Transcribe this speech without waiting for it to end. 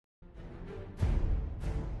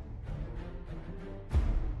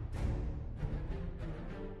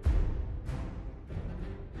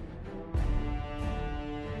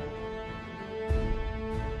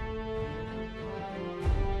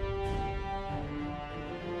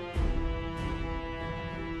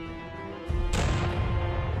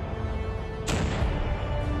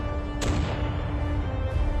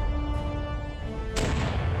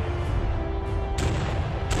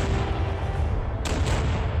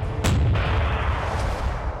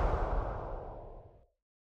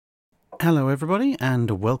Hello everybody,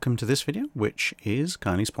 and welcome to this video, which is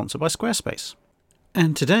kindly sponsored by Squarespace.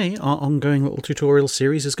 And today our ongoing little tutorial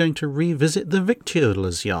series is going to revisit the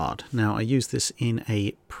Victualler's Yard. Now, I used this in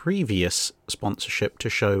a previous sponsorship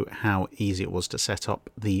to show how easy it was to set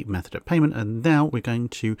up the method of payment, and now we're going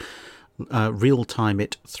to real-time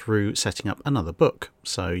it through setting up another book.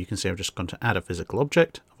 So you can see I've just gone to add a physical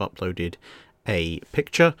object, I've uploaded a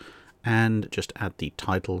picture, and just add the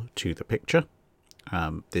title to the picture.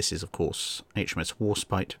 This is, of course, HMS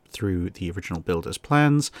Warspite through the original builder's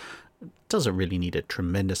plans. Doesn't really need a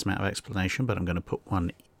tremendous amount of explanation, but I'm going to put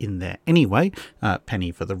one in there anyway.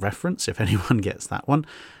 Penny for the reference, if anyone gets that one.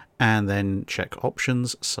 And then check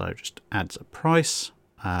options, so just adds a price.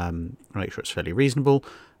 Make sure it's fairly reasonable.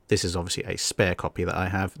 This is obviously a spare copy that I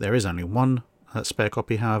have. There is only one spare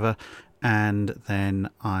copy, however. And then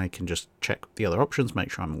I can just check the other options,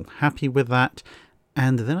 make sure I'm all happy with that.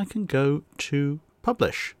 And then I can go to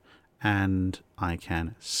publish and I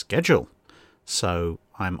can schedule. So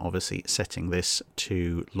I'm obviously setting this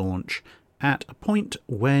to launch at a point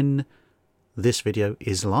when this video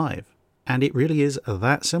is live. And it really is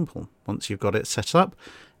that simple. Once you've got it set up,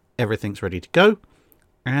 everything's ready to go.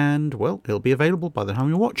 And well, it'll be available by the time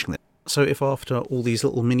you're watching it. So if after all these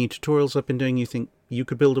little mini tutorials I've been doing, you think you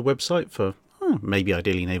could build a website for maybe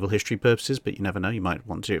ideally naval history purposes, but you never know, you might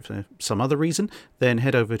want to do it for some other reason, then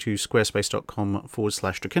head over to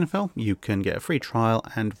squarespace.com/Drakenfell. You can get a free trial,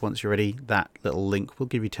 and once you're ready, that little link will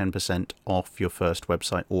give you 10% off your first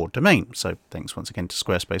website or domain. So thanks once again to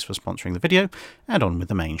Squarespace for sponsoring the video, and on with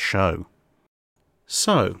the main show.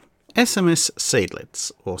 So, SMS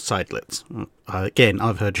Seydlitz, or Seydlitz. Again,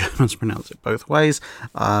 I've heard Germans pronounce it both ways.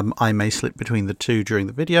 I may slip between the two during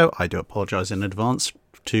the video. I do apologise in advance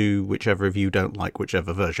to whichever of you don't like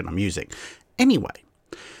whichever version I'm using. Anyway,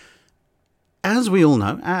 as we all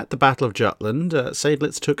know, at the Battle of Jutland,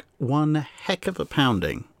 Seydlitz took one heck of a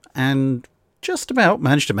pounding and just about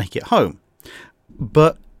managed to make it home.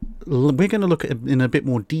 But we're going to look at in a bit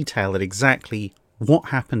more detail at exactly what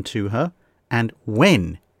happened to her and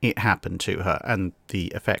when it happened to her and the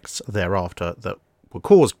effects thereafter that were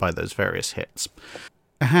caused by those various hits.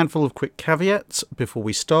 A handful of quick caveats before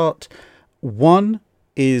we start. One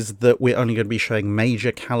is that we're only going to be showing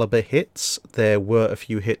major caliber hits. There were a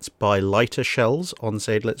few hits by lighter shells on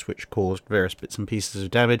Seydlitz which caused various bits and pieces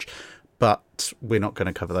of damage, but we're not going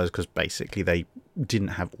to cover those because basically they didn't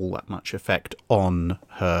have all that much effect on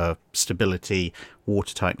her stability,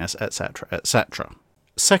 watertightness, etc., etc.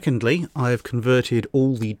 Secondly, I've converted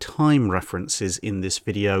all the time references in this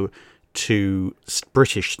video to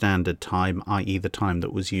British Standard Time, i.e. the time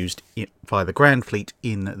that was used by the Grand Fleet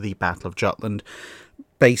in the Battle of Jutland,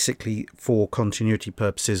 basically for continuity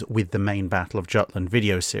purposes with the main Battle of Jutland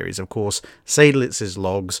video series. Of course, Seydlitz's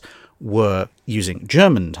logs were using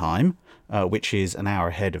German time, which is an hour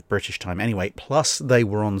ahead of British time anyway, plus they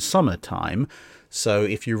were on summer time. So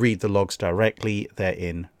if you read the logs directly, they're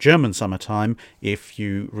in German summertime. If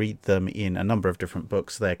you read them in a number of different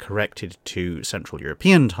books, they're corrected to Central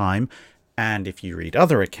European time. And if you read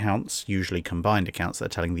other accounts, usually combined accounts that are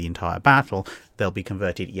telling the entire battle, they'll be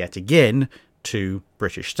converted yet again to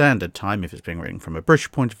British Standard Time if it's being written from a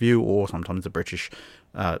British point of view, or sometimes the British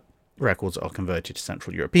records are converted to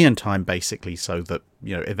Central European time, basically so that,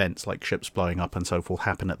 you know, events like ships blowing up and so forth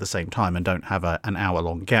happen at the same time and don't have an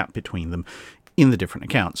hour-long gap between them in the different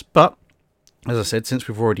accounts. But as I said, since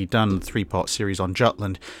we've already done the three-part series on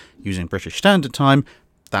Jutland using British Standard Time,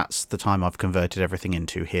 that's the time I've converted everything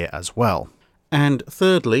into here as well. And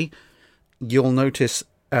thirdly, you'll notice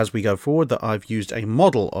as we go forward that I've used a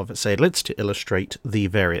model of Seydlitz to illustrate the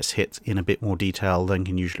various hits in a bit more detail than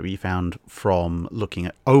can usually be found from looking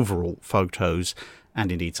at overall photos, and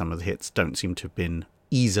indeed some of the hits don't seem to have been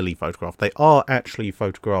easily photographed. They are actually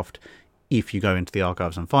photographed if you go into the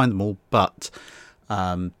archives and find them all, but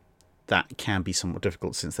that can be somewhat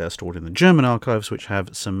difficult since they're stored in the German archives, which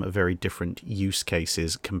have some very different use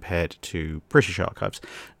cases compared to British archives.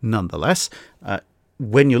 Nonetheless,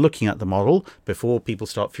 when you're looking at the model, before people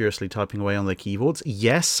start furiously typing away on their keyboards,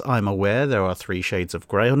 yes, I'm aware there are 3 shades of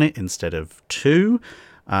grey on it instead of 2.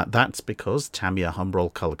 That's because Tamiya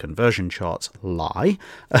Humbrol color conversion charts lie.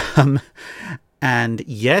 And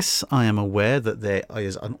yes, I am aware that there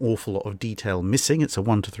is an awful lot of detail missing. It's a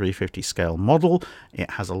 1:350 scale model. It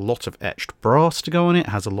has a lot of etched brass to go on it. It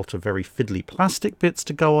has a lot of very fiddly plastic bits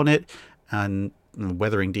to go on it, and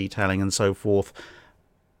weathering detailing and so forth.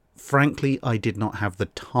 Frankly, I did not have the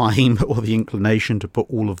time or the inclination to put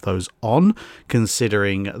all of those on,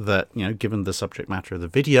 considering that, you know, given the subject matter of the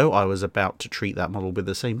video, I was about to treat that model with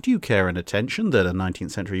the same due care and attention that a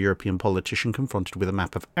 19th century European politician confronted with a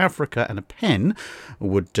map of Africa and a pen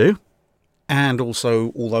would do. And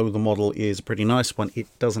also, although the model is a pretty nice one, it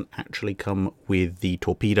doesn't actually come with the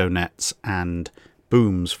torpedo nets and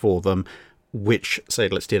booms for them, which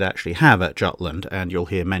Seydlitz did actually have at Jutland, and you'll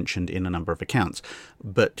hear mentioned in a number of accounts.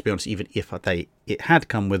 But to be honest, even if it had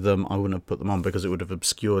come with them, I wouldn't have put them on because it would have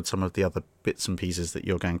obscured some of the other bits and pieces that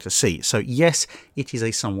you're going to see. So yes, it is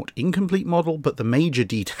a somewhat incomplete model, but the major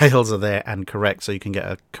details are there and correct, so you can get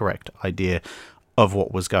a correct idea of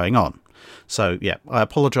what was going on. So yeah, I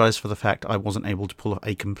apologise for the fact I wasn't able to pull off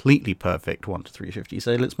a completely perfect 1:350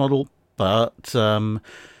 Seydlitz model, but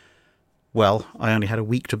well, I only had a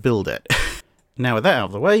week to build it. Now with that out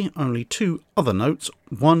of the way, only two other notes.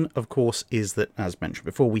 One, of course, is that, as mentioned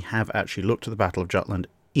before, we have actually looked at the Battle of Jutland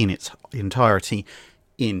in its entirety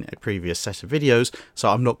in a previous set of videos, so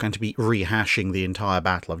I'm not going to be rehashing the entire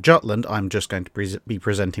Battle of Jutland. I'm just going to be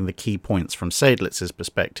presenting the key points from Seydlitz's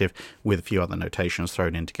perspective, with a few other notations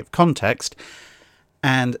thrown in to give context.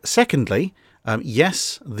 And secondly,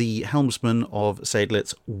 yes, the helmsman of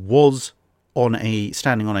Seydlitz was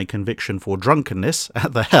standing on a conviction for drunkenness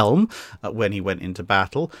at the helm when he went into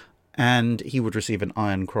battle, and he would receive an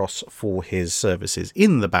Iron Cross for his services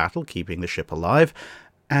in the battle, keeping the ship alive.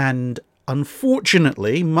 And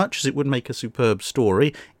unfortunately, much as it would make a superb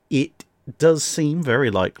story, it does seem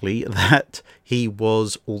very likely that he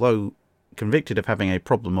was, although convicted of having a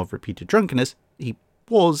problem of repeated drunkenness, he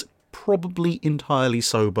was probably entirely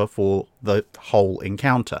sober for the whole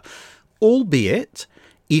encounter. Albeit,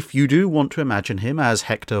 if you do want to imagine him as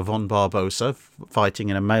Hector von Barbosa fighting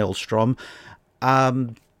in a maelstrom,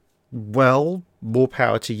 well, more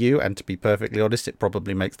power to you, and to be perfectly honest, it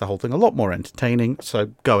probably makes the whole thing a lot more entertaining,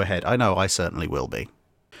 so go ahead. I know I certainly will be.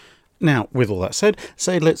 Now, with all that said,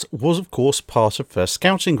 Seydlitz was of course part of 1st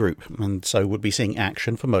Scouting Group, and so would be seeing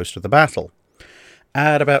action for most of the battle.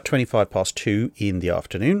 At about 2 in the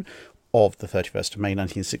afternoon of the 31st of May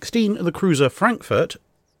 1916, the cruiser Frankfurt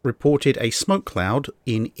reported a smoke cloud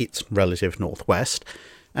in its relative northwest,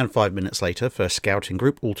 and 5 minutes later, 1st Scouting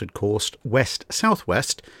Group altered course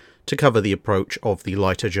west-southwest to cover the approach of the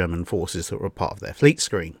lighter German forces that were part of their fleet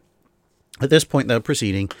screen. At this point, they were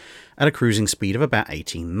proceeding at a cruising speed of about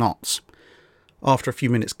 18 knots. After a few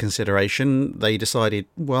minutes' consideration, they decided,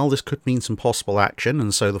 well, this could mean some possible action,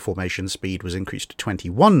 and so the formation speed was increased to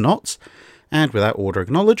 21 knots, and without order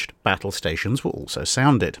acknowledged, battle stations were also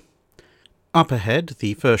sounded. Up ahead,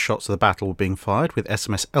 the first shots of the battle were being fired, with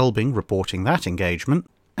SMS Elbing reporting that engagement,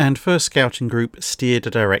 and 1st Scouting Group steered a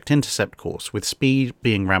direct intercept course, with speed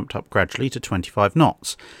being ramped up gradually to 25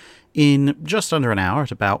 knots. In just under an hour,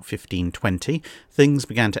 at about 15:20, things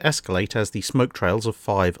began to escalate as the smoke trails of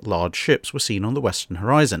 5 large ships were seen on the western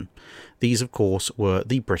horizon. These, of course, were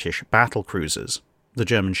the British Battlecruisers. The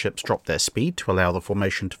German ships dropped their speed to allow the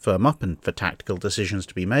formation to firm up and for tactical decisions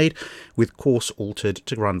to be made, with course altered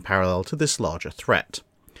to run parallel to this larger threat.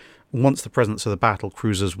 Once the presence of the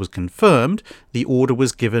Battlecruisers was confirmed, the order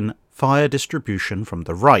was given fire distribution from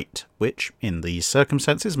the right, which, in these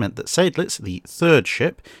circumstances, meant that Seydlitz, the 3rd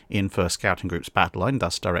ship in 1st Scouting Group's battle line,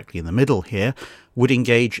 thus directly in the middle here, would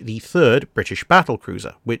engage the 3rd British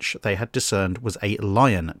Battlecruiser, which they had discerned was a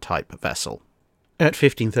Lion-type vessel. At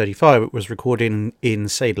 15:35, it was recorded in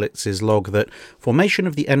Seydlitz's log that formation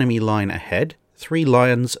of the enemy line ahead, 3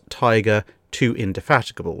 Lions, Tiger, 2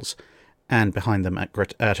 Indefatigables, and behind them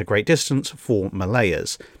at a great distance, 4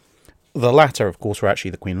 Malayas. The latter, of course, were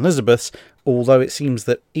actually the Queen Elizabeths, although it seems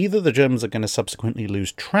that either the Germans are going to subsequently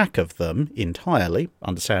lose track of them entirely,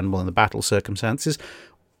 understandable in the battle circumstances,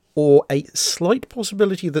 or a slight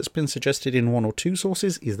possibility that's been suggested in 1 or 2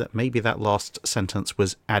 sources is that maybe that last sentence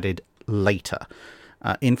was added later.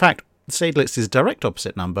 In fact, Seydlitz's direct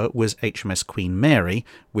opposite number was HMS Queen Mary,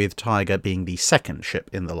 with Tiger being the 2nd ship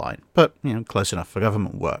in the line, but, close enough for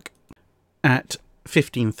government work. At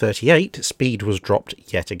 15:38, speed was dropped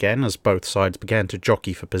yet again as both sides began to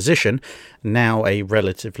jockey for position. Now a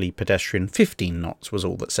relatively pedestrian 15 knots was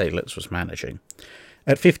all that Seydlitz was managing.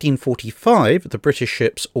 At 15:45, the British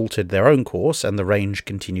ships altered their own course and the range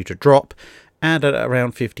continued to drop, and at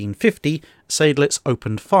around 15:50, Seydlitz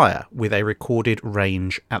opened fire with a recorded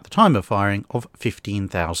range at the time of firing of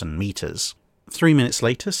 15,000 metres. 3 minutes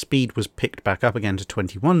later, speed was picked back up again to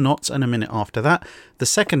 21 knots, and a minute after that, the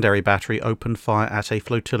secondary battery opened fire at a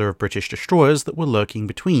flotilla of British destroyers that were lurking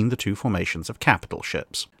between the 2 formations of capital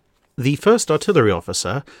ships. The first artillery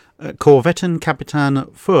officer,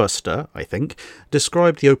 Korvettenkapitän Förster, I think,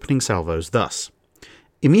 described the opening salvos thus.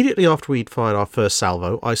 Immediately after we'd fired our first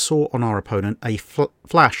salvo, I saw on our opponent a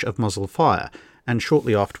flash of muzzle fire, and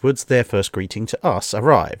shortly afterwards their first greeting to us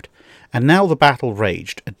arrived. And now the battle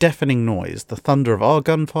raged, a deafening noise, the thunder of our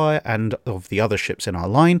gunfire and of the other ships in our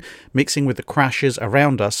line, mixing with the crashes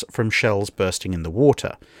around us from shells bursting in the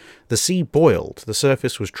water. The sea boiled, the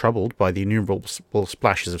surface was troubled by the innumerable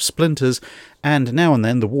splashes of splinters, and now and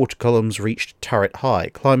then the water columns reached turret high,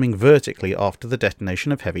 climbing vertically after the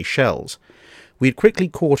detonation of heavy shells. We had quickly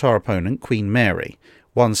caught our opponent, Queen Mary,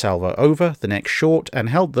 one salvo over, the next short, and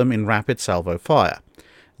held them in rapid salvo fire.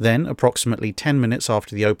 Then, approximately 10 minutes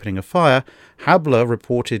after the opening of fire, Habler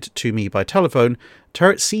reported to me by telephone,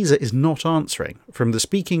 "Turret Caesar is not answering. From the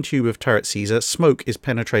speaking tube of Turret Caesar, smoke is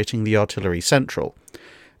penetrating the artillery central."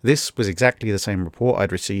 This was exactly the same report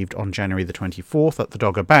I'd received on January the 24th at the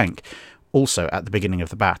Dogger Bank, also at the beginning of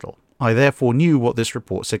the battle. I therefore knew what this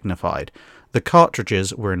report signified. The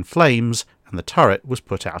cartridges were in flames, and the turret was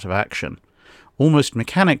put out of action. Almost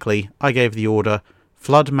mechanically, I gave the order,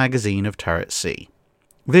 "Flood magazine of Turret C."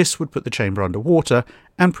 This would put the chamber under water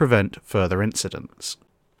and prevent further incidents.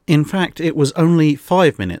 In fact, it was only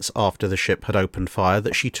 5 minutes after the ship had opened fire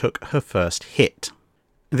that she took her first hit.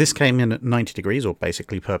 This came in at 90 degrees, or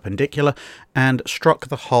basically perpendicular, and struck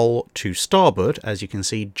the hull to starboard, as you can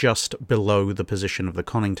see, just below the position of the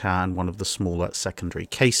conning tower and one of the smaller secondary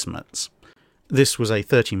casemates. This was a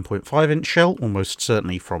 13.5-inch shell, almost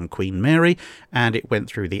certainly from Queen Mary, and it went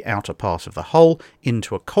through the outer part of the hull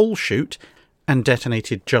into a coal chute and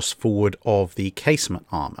detonated just forward of the casement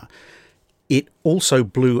armour. It also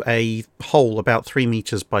blew a hole about 3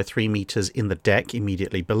 metres by 3 metres in the deck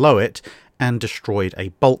immediately below it and destroyed a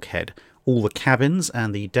bulkhead. All the cabins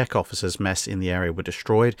and the deck officers' mess in the area were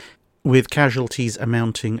destroyed, with casualties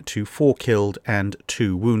amounting to 4 killed and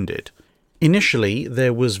 2 wounded. Initially,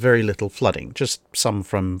 there was very little flooding, just some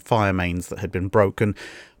from fire mains that had been broken,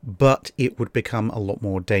 but it would become a lot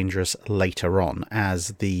more dangerous later on,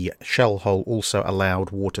 as the shell hole also allowed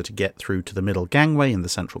water to get through to the middle gangway in the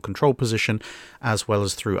central control position, as well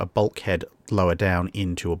as through a bulkhead lower down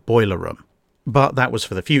into a boiler room. But that was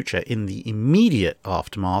for the future. In the immediate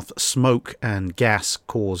aftermath, smoke and gas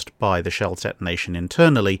caused by the shell detonation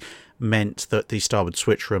internally meant that the starboard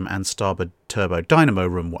switch room and starboard turbo dynamo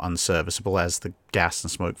room were unserviceable as the gas and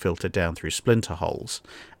smoke filtered down through splinter holes.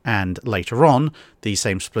 And later on, these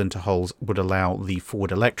same splinter holes would allow the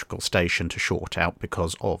forward electrical station to short out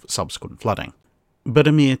because of subsequent flooding. But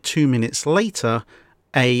a mere 2 minutes later,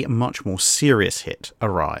 a much more serious hit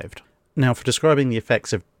arrived. Now, for describing the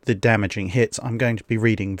effects of the damaging hits, I'm going to be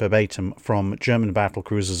reading verbatim from German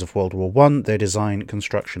battlecruisers of World War I, their design,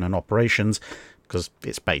 construction and operations, because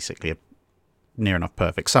it's basically a near enough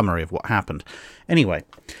perfect summary of what happened. Anyway,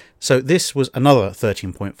 so this was another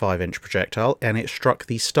 13.5-inch projectile, and it struck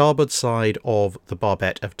the starboard side of the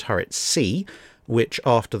barbette of Turret C, which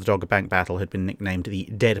after the Dogger Bank battle had been nicknamed the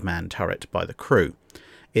Dead Man Turret by the crew.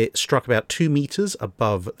 It struck about 2 metres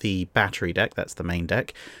above the battery deck, that's the main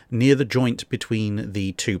deck, near the joint between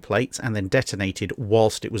the two plates, and then detonated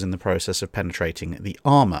whilst it was in the process of penetrating the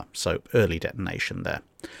armour, so early detonation there.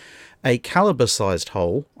 A calibre-sized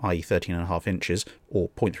hole, i.e. 13.5 inches, or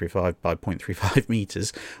 0.35 by 0.35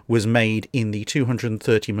 metres, was made in the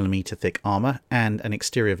 230mm thick armour, and an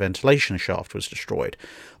exterior ventilation shaft was destroyed.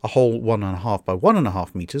 A hole 1.5 by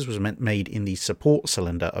 1.5 metres was made in the support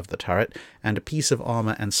cylinder of the turret, and a piece of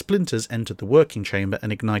armour and splinters entered the working chamber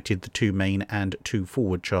and ignited the 2 main and 2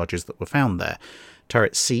 forward charges that were found there.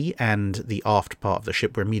 Turret C and the aft part of the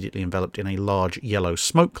ship were immediately enveloped in a large yellow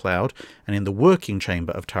smoke cloud, and in the working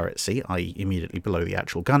chamber of Turret C, i.e. immediately below the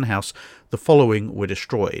actual gunhouse, the following were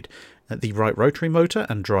destroyed: the right rotary motor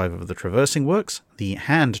and drive of the traversing works, the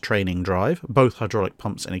hand training drive, both hydraulic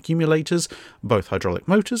pumps and accumulators, both hydraulic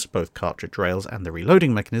motors, both cartridge rails and the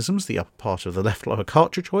reloading mechanisms, the upper part of the left lower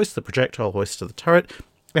cartridge hoist, the projectile hoist to the turret,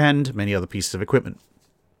 and many other pieces of equipment.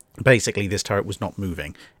 Basically, this turret was not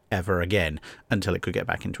moving ever again until it could get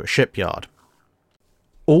back into a shipyard.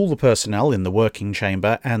 All the personnel in the working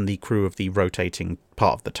chamber and the crew of the rotating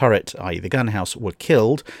part of the turret, i.e. the gunhouse, were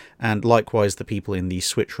killed, and likewise the people in the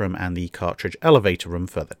switch room and the cartridge elevator room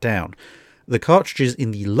further down. The cartridges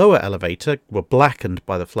in the lower elevator were blackened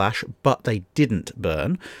by the flash, but they didn't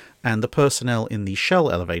burn, and the personnel in the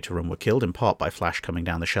shell elevator room were killed, in part by flash coming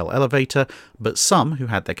down the shell elevator, but some, who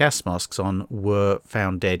had their gas masks on, were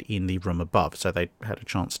found dead in the room above, so they had a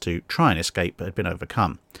chance to try and escape, but had been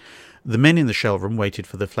overcome. The men in the shell room waited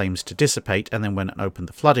for the flames to dissipate, and then went and opened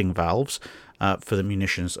the flooding valves for the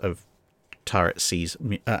munitions of Turret C's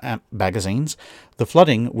magazines. The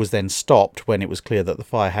flooding was then stopped when it was clear that the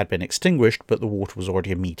fire had been extinguished, but the water was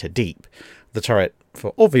already a metre deep. The turret,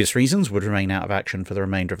 for obvious reasons, would remain out of action for the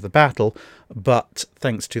remainder of the battle, but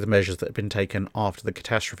thanks to the measures that had been taken after the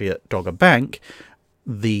catastrophe at Dogger Bank,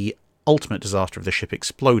 the ultimate disaster of the ship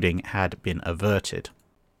exploding had been averted.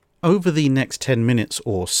 Over the next 10 minutes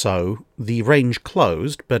or so, the range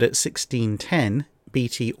closed, but at 16:10,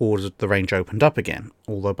 BT ordered the range opened up again,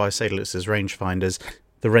 although by Seydlitz's rangefinders,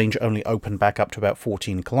 the range only opened back up to about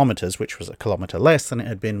 14 kilometres, which was a kilometre less than it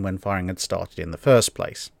had been when firing had started in the first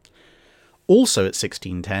place. Also at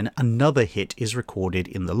 16:10, another hit is recorded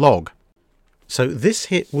in the log. So this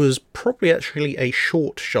hit was probably actually a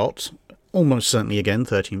short shot, almost certainly again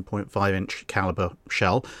 13.5-inch caliber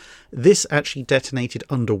shell. This actually detonated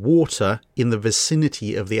underwater in the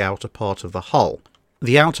vicinity of the outer part of the hull.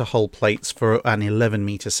 The outer hull plates for an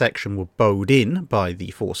 11-metre section were bowed in by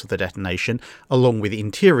the force of the detonation, along with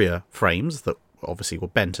interior frames that obviously were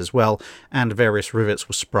bent as well, and various rivets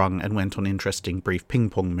were sprung and went on interesting brief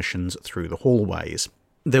ping-pong missions through the hallways.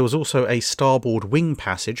 There was also a starboard wing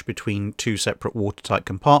passage between two separate watertight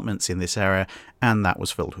compartments in this area, and that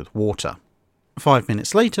was filled with water. 5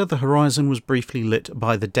 minutes later, the horizon was briefly lit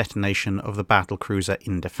by the detonation of the battlecruiser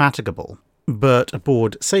Indefatigable. But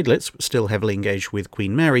aboard Seydlitz, still heavily engaged with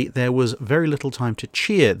Queen Mary, there was very little time to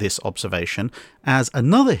cheer this observation, as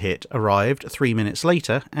another hit arrived 3 minutes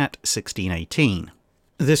later at 16:18.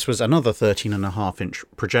 This was another 13.5-inch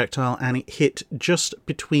projectile, and it hit just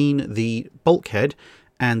between the bulkhead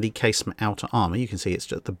and the casement outer armour. You can see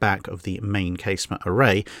it's at the back of the main casement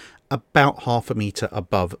array, about half a metre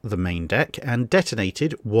above the main deck, and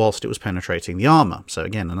detonated whilst it was penetrating the armour. So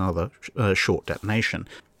again, another short detonation.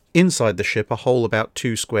 Inside the ship, a hole about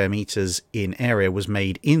 2 square metres in area was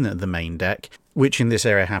made in the main deck, which in this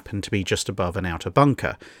area happened to be just above an outer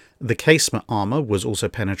bunker. The casement armour was also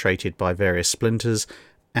penetrated by various splinters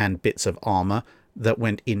and bits of armour that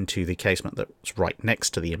went into the casement that was right next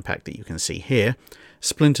to the impact that you can see here.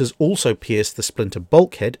 Splinters also pierced the splinter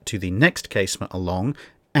bulkhead to the next casement along,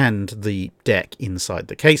 and the deck inside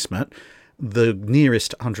the casement. The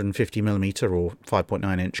nearest 150mm or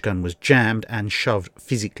 5.9-inch gun was jammed and shoved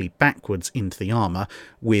physically backwards into the armour,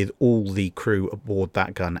 with all the crew aboard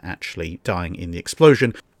that gun actually dying in the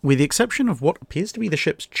explosion, with the exception of what appears to be the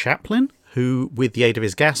ship's chaplain, who, with the aid of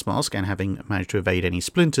his gas mask and having managed to evade any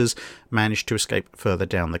splinters, managed to escape further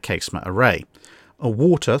down the casement array.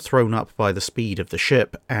 Water thrown up by the speed of the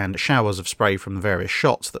ship and showers of spray from the various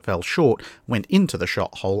shots that fell short went into the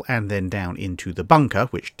shot hole and then down into the bunker,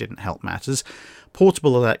 which didn't help matters.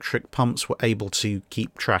 Portable electric pumps were able to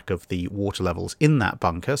keep track of the water levels in that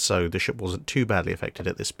bunker, so the ship wasn't too badly affected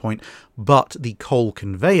at this point, but the coal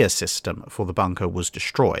conveyor system for the bunker was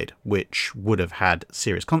destroyed, which would have had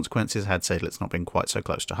serious consequences had Seydlitz not been quite so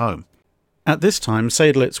close to home. At this time,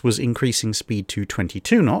 Seydlitz was increasing speed to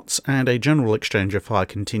 22 knots, and a general exchange of fire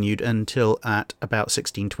continued until at about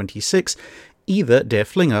 16:26, either Der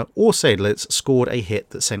Flinger or Seydlitz scored a hit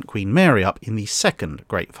that sent Queen Mary up in the second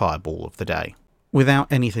great fireball of the day.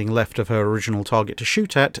 Without anything left of her original target to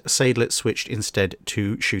shoot at, Seydlitz switched instead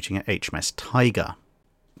to shooting at HMS Tiger.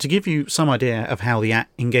 To give you some idea of how the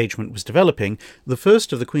engagement was developing, the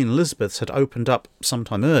first of the Queen Elizabeths had opened up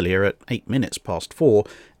sometime earlier at 8 minutes past 4,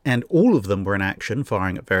 and all of them were in action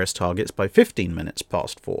firing at various targets by 15 minutes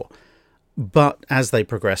past 4. But as they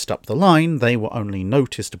progressed up the line, they were only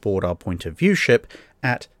noticed aboard our point of view ship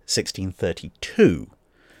at 16:32.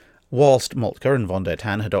 Whilst Moltke and von der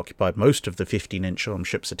Tann had occupied most of the 15-inch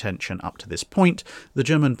ship's attention up to this point, the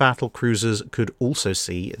German battlecruisers could also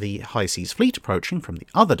see the high seas fleet approaching from the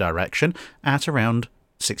other direction at around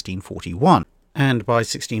 16:41, and by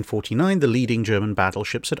 16:49 the leading German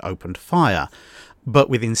battleships had opened fire.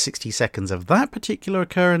 But within 60 seconds of that particular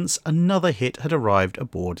occurrence, another hit had arrived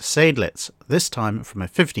aboard Seydlitz, this time from a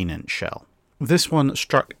 15-inch shell. This one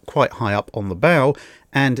struck quite high up on the bow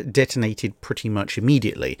and detonated pretty much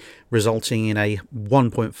immediately, resulting in a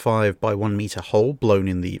 1.5 by 1 metre hole blown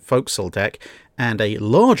in the forecastle deck, and a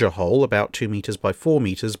larger hole, about 2 metres by 4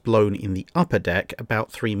 metres, blown in the upper deck,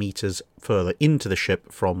 about 3 metres further into the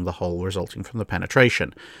ship from the hole resulting from the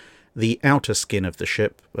penetration. The outer skin of the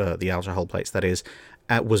ship, the outer hull plates that is,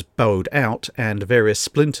 was bowed out, and various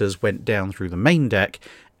splinters went down through the main deck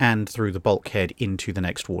and through the bulkhead into the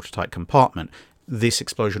next watertight compartment. This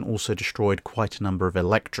explosion also destroyed quite a number of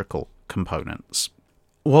electrical components.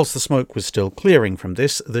 Whilst the smoke was still clearing from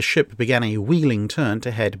this, the ship began a wheeling turn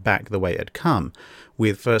to head back the way it had come,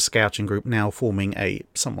 with first scouting group now forming a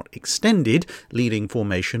somewhat extended leading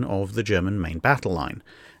formation of the German main battle line.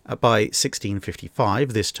 By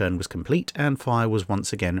 16:55 this turn was complete and fire was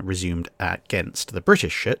once again resumed against the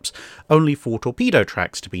British ships, only 4 torpedo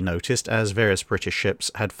tracks to be noticed as various British ships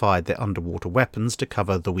had fired their underwater weapons to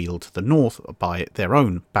cover the wheel to the north by their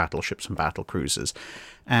own battleships and battlecruisers,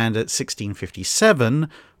 and at 16:57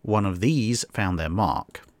 one of these found their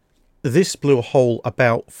mark. This blew a hole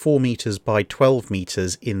about 4 metres by 12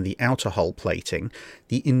 metres in the outer hull plating.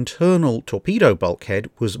 The internal torpedo bulkhead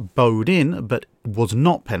was bowed in, but was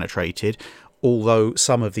not penetrated, although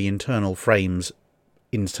some of the internal frames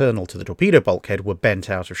internal to the torpedo bulkhead were bent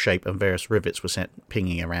out of shape and various rivets were sent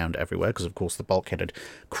pinging around everywhere, because of course the bulkhead had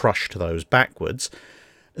crushed those backwards.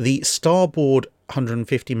 The starboard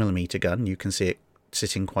 150mm gun, you can see it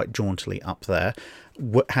sitting quite jauntily up there,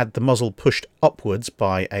 had the muzzle pushed upwards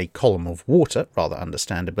by a column of water, rather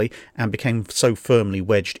understandably, and became so firmly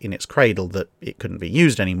wedged in its cradle that it couldn't be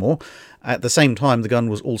used anymore. At the same time, the gun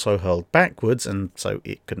was also hurled backwards, and so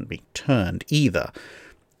it couldn't be turned either.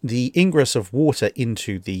 The ingress of water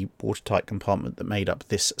into the watertight compartment that made up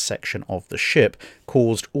this section of the ship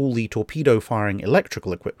caused all the torpedo-firing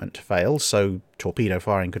electrical equipment to fail, so torpedo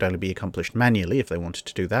firing could only be accomplished manually if they wanted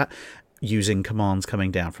to do that, using commands coming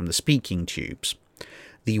down from the speaking tubes.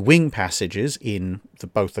 The wing passages in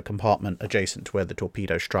both the compartment adjacent to where the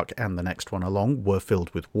torpedo struck and the next one along were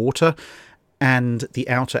filled with water, and the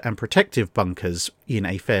outer and protective bunkers in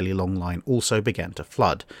a fairly long line also began to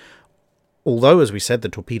flood. Although, as we said, the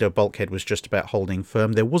torpedo bulkhead was just about holding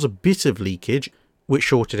firm, there was a bit of leakage, which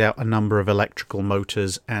shorted out a number of electrical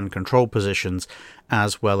motors and control positions,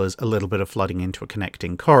 as well as a little bit of flooding into a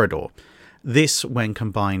connecting corridor. This, when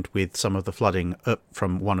combined with some of the flooding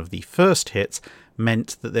from one of the first hits,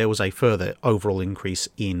 meant that there was a further overall increase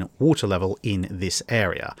in water level in this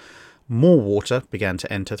area. More water began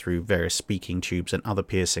to enter through various speaking tubes and other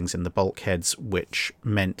piercings in the bulkheads, which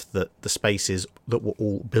meant that the spaces that were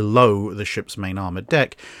all below the ship's main armoured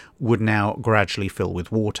deck would now gradually fill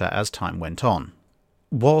with water as time went on.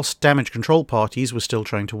 Whilst damage control parties were still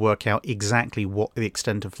trying to work out exactly what the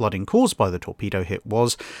extent of flooding caused by the torpedo hit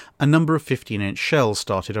was, a number of 15-inch shells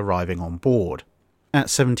started arriving on board. At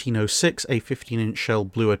 17:06, a 15-inch shell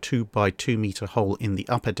blew a 2 by 2 metre hole in the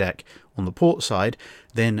upper deck on the port side,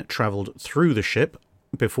 then travelled through the ship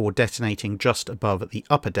before detonating just above the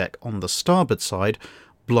upper deck on the starboard side,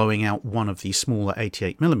 blowing out one of the smaller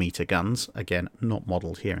 88mm guns, again not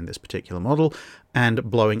modelled here in this particular model, and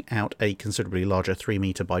blowing out a considerably larger 3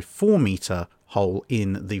 metre by 4 metre hole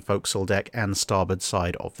in the forecastle deck and starboard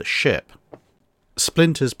side of the ship.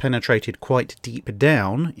 Splinters penetrated quite deep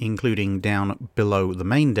down, including down below the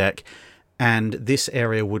main deck, and this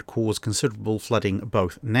area would cause considerable flooding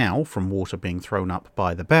both now from water being thrown up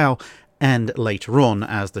by the bow, and later on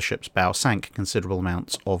as the ship's bow sank, considerable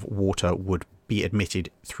amounts of water would be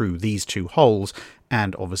admitted through these two holes,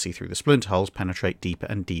 and obviously through the splinter holes penetrate deeper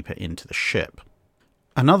and deeper into the ship.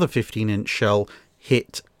 Another 15-inch shell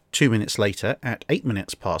hit 2 minutes later at 8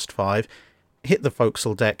 minutes past 5, hit the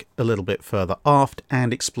forecastle deck a little bit further aft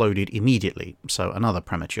and exploded immediately, so another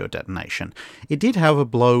premature detonation. It did, however,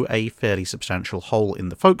 blow a fairly substantial hole in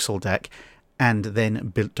the forecastle deck, and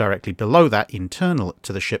then directly below that, internal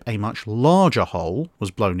to the ship, a much larger hole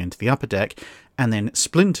was blown into the upper deck, and then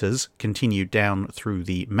splinters continued down through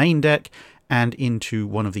the main deck and into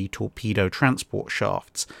one of the torpedo transport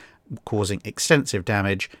shafts, causing extensive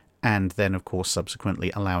damage, and then of course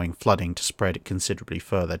subsequently allowing flooding to spread considerably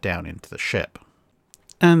further down into the ship.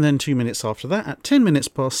 And then 2 minutes after that, at 10 minutes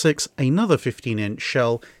past 6, another 15-inch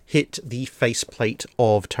shell hit the faceplate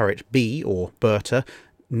of turret B, or Bertha,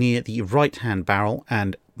 near the right-hand barrel,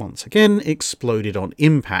 and once again exploded on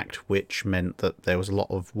impact, which meant that there was a lot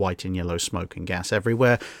of white and yellow smoke and gas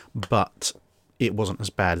everywhere, but it wasn't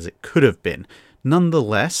as bad as it could have been.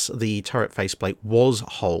 Nonetheless, the turret faceplate was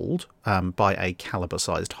holed by a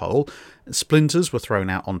caliber-sized hole. Splinters were thrown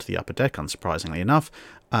out onto the upper deck, unsurprisingly enough,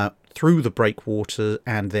 through the breakwater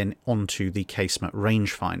and then onto the casement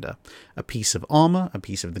rangefinder. A piece of armour, a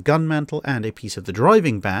piece of the gun mantle, and a piece of the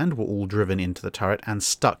driving band were all driven into the turret and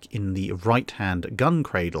stuck in the right-hand gun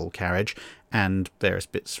cradle carriage, and various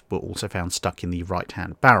bits were also found stuck in the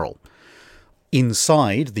right-hand barrel.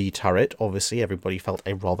 Inside the turret, obviously, everybody felt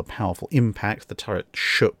a rather powerful impact. The turret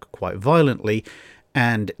shook quite violently,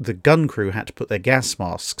 and the gun crew had to put their gas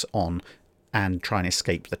masks on and try and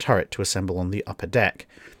escape the turret to assemble on the upper deck.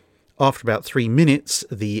 After about 3 minutes,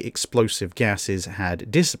 the explosive gases had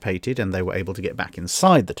dissipated, and they were able to get back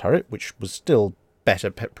inside the turret, which was still better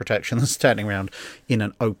protection than standing around in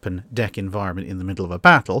an open deck environment in the middle of a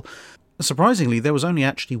battle. Surprisingly, there was only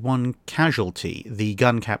actually one casualty. The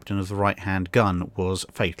gun captain of the right-hand gun was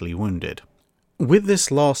fatally wounded. With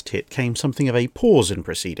this last hit came something of a pause in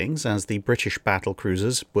proceedings, as the British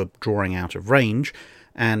battlecruisers were drawing out of range,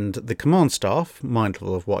 and the command staff,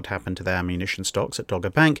 mindful of what happened to their ammunition stocks at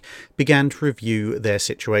Dogger Bank, began to review their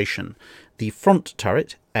situation. The front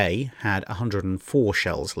turret, A, had 104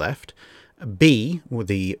 shells left. B, with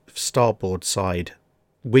the starboard side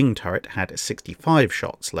wing turret had 65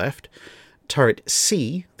 shots left. Turret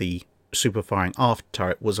C, the super-firing aft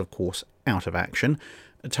turret, was of course out of action.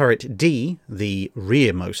 Turret D, the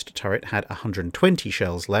rearmost turret, had 120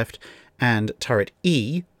 shells left, and turret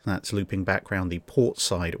E, that's looping back round the port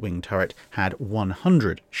side wing turret, had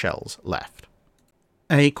 100 shells left.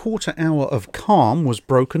 A quarter hour of calm was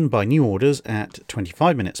broken by new orders at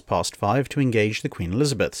 25 minutes past 5 to engage the Queen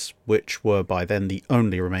Elizabeths, which were by then the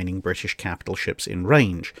only remaining British capital ships in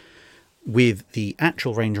range. With the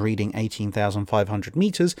actual range reading 18,500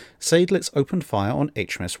 metres, Seydlitz opened fire on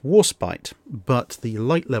HMS Warspite, but the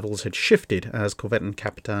light levels had shifted, as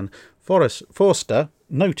Korvettenkapitan Forster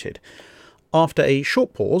noted. After a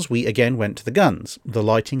short pause, we again went to the guns. The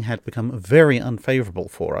lighting had become very unfavourable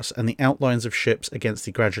for us, and the outlines of ships against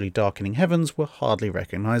the gradually darkening heavens were hardly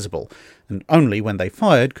recognisable, and only when they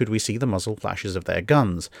fired could we see the muzzle flashes of their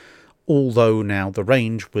guns, although now the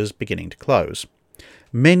range was beginning to close.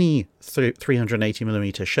 Many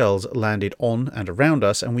 380mm shells landed on and around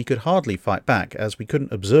us, and we could hardly fight back, as we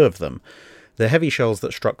couldn't observe them. The heavy shells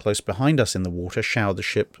that struck close behind us in the water showered the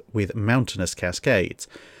ship with mountainous cascades.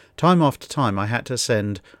 Time after time I had to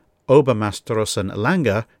send Obermasterossen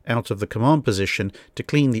Langer out of the command position to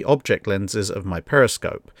clean the object lenses of my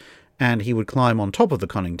periscope, and he would climb on top of the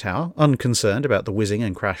conning tower, unconcerned about the whizzing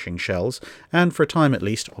and crashing shells, and for a time at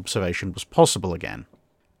least observation was possible again.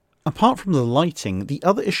 Apart from the lighting, the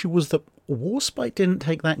other issue was that Warspite didn't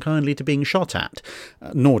take that kindly to being shot at,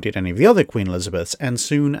 nor did any of the other Queen Elizabeths, and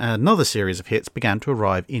soon another series of hits began to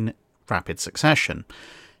arrive in rapid succession.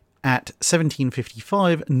 At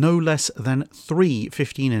 17:55, no less than 3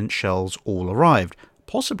 15-inch shells all arrived,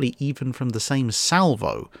 possibly even from the same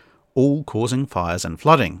salvo, all causing fires and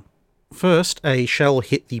flooding. First, a shell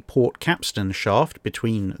hit the port capstan shaft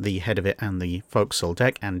between the head of it and the forecastle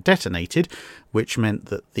deck and detonated, which meant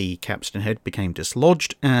that the capstan head became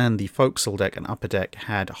dislodged, and the forecastle deck and upper deck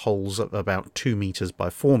had holes of about 2 metres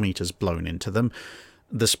by 4 metres blown into them.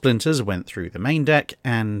 The splinters went through the main deck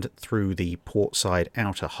and through the port side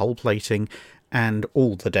outer hull plating, and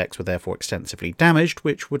all the decks were therefore extensively damaged,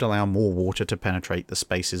 which would allow more water to penetrate the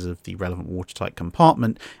spaces of the relevant watertight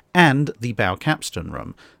compartment and the bow capstan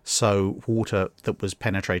room, so water that was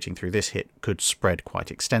penetrating through this hit could spread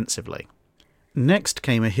quite extensively. Next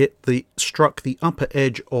came a hit that struck the upper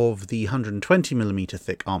edge of the 120mm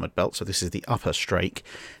thick armoured belt, so this is the upper strake,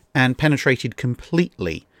 and penetrated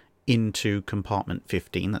completely into compartment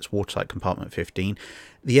 15, that's watertight compartment 15,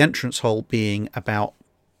 the entrance hole being about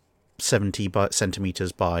 70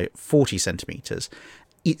 centimetres by 40 centimetres.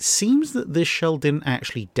 It seems that this shell didn't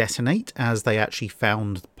actually detonate, as they actually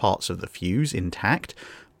found parts of the fuse intact,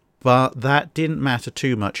 but that didn't matter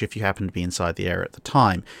too much if you happened to be inside the area at the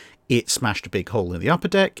time. It smashed a big hole in the upper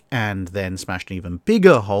deck, and then smashed an even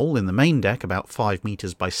bigger hole in the main deck, about 5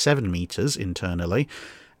 metres by 7 metres internally,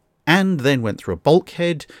 and then went through a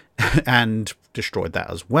bulkhead and destroyed that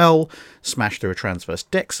as well, smashed through a transverse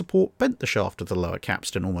deck support, bent the shaft of the lower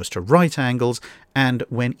capstan almost to right angles, and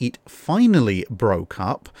when it finally broke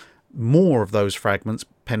up, more of those fragments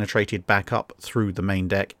penetrated back up through the main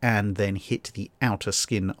deck and then hit the outer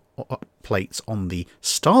skin plates on the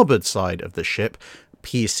starboard side of the ship,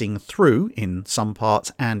 piercing through in some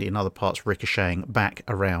parts and in other parts ricocheting back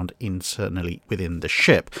around internally within the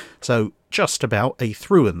ship. So just about a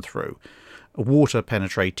through and through. Water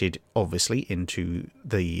penetrated obviously into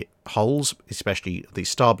the hulls, especially the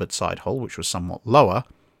starboard side hull, which was somewhat lower,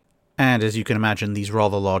 and as you can imagine, these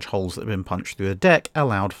rather large holes that had been punched through the deck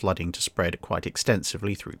allowed flooding to spread quite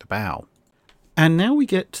extensively through the bow. And now we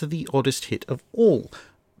get to the oddest hit of all,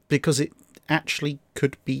 because it actually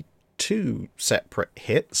could be 2 separate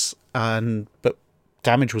hits, but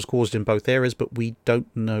damage was caused in both areas, but we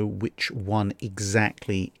don't know which one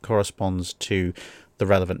exactly corresponds to the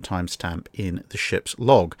relevant timestamp in the ship's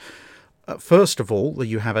log. First of all,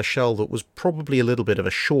 you have a shell that was probably a little bit of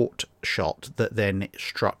a short shot that then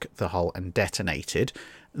struck the hull and detonated.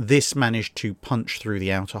 This managed to punch through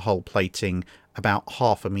the outer hull plating about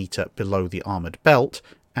half a metre below the armoured belt,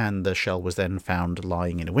 and the shell was then found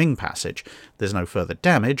lying in a wing passage. There's no further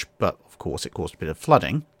damage, but of course it caused a bit of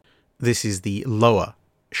flooding. This is the lower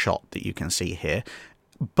shot that you can see here,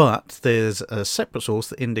 but there's a separate source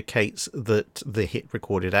that indicates that the hit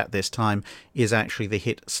recorded at this time is actually the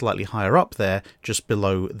hit slightly higher up there, just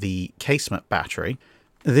below the casement battery.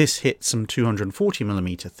 This hit some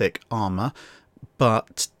 240mm thick armour,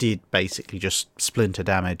 but did basically just splinter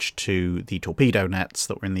damage to the torpedo nets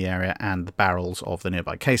that were in the area and the barrels of the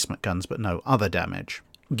nearby casement guns, but no other damage.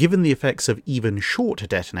 Given the effects of even short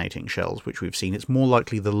detonating shells, which we've seen, it's more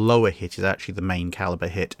likely the lower hit is actually the main caliber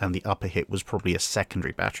hit, and the upper hit was probably a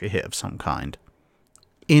secondary battery hit of some kind.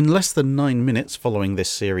 In less than 9 minutes following this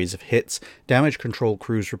series of hits, damage control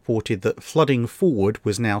crews reported that flooding forward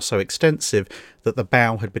was now so extensive that the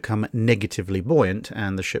bow had become negatively buoyant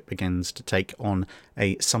and the ship begins to take on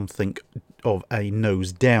something of a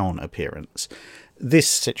nose-down appearance. This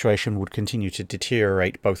situation would continue to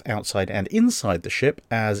deteriorate both outside and inside the ship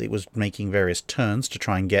as it was making various turns to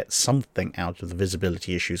try and get something out of the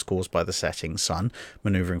visibility issues caused by the setting sun,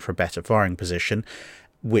 manoeuvring for a better firing position,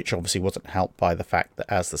 which obviously wasn't helped by the fact that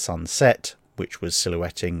as the sun set, which was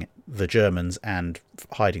silhouetting the Germans and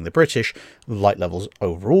hiding the British, light levels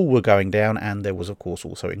overall were going down, and there was of course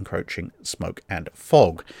also encroaching smoke and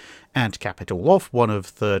fog. And to cap it all off, one of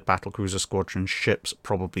 3rd Battlecruiser Squadron's ships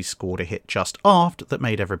probably scored a hit just aft that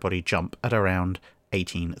made everybody jump at around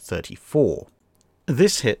 1834.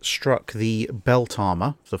 This hit struck the belt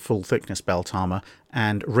armour, the full thickness belt armour,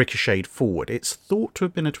 and ricocheted forward. It's thought to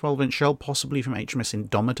have been a 12-inch shell, possibly from HMS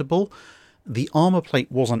Indomitable. The armour plate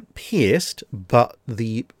wasn't pierced, but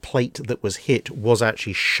the plate that was hit was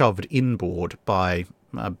actually shoved inboard by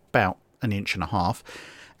about 1.5 inches,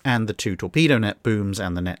 and the 2 torpedo net booms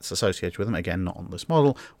and the nets associated with them, again not on this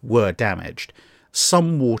model, were damaged.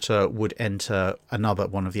 Some water would enter another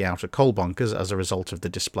one of the outer coal bunkers as a result of the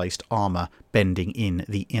displaced armour bending in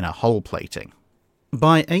the inner hull plating.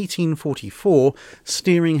 By 1844,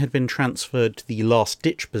 steering had been transferred to the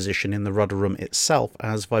last-ditch position in the rudder room itself,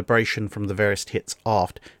 as vibration from the various hits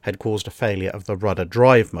aft had caused a failure of the rudder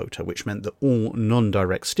drive motor, which meant that all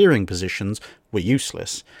non-direct steering positions were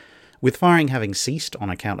useless. With firing having ceased on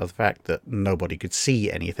account of the fact that nobody could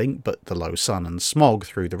see anything but the low sun and smog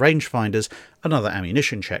through the rangefinders, another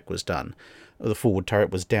ammunition check was done. The forward turret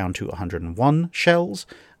was down to 101 shells,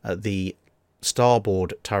 the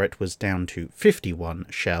starboard turret was down to 51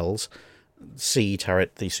 shells, C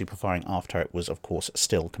turret, the superfiring aft turret, was of course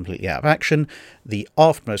still completely out of action, the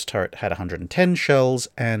aftmost turret had 110 shells,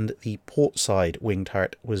 and the port side wing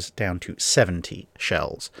turret was down to 70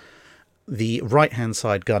 shells. The right-hand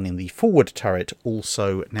side gun in the forward turret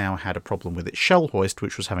also now had a problem with its shell hoist,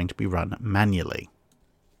 which was having to be run manually.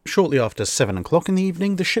 Shortly after 7 o'clock in the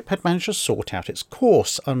evening, the ship had managed to sort out its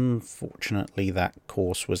course. Unfortunately, that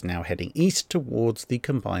course was now heading east towards the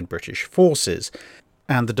combined British forces,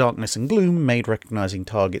 and the darkness and gloom made recognising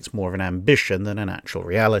targets more of an ambition than an actual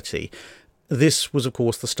reality. This was of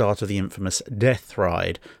course the start of the infamous Death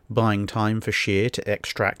Ride, buying time for Scheer to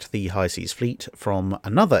extract the High Seas Fleet from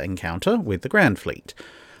another encounter with the Grand Fleet.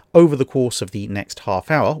 Over the course of the next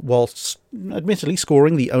half hour, whilst admittedly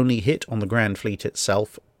scoring the only hit on the Grand Fleet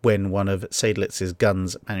itself when one of Seydlitz's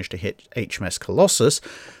guns managed to hit HMS Colossus,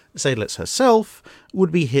 Seydlitz herself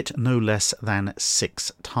would be hit no less than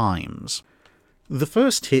 6 times. The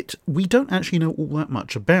first hit, we don't actually know all that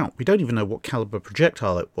much about. We don't even know what caliber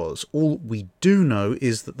projectile it was. All we do know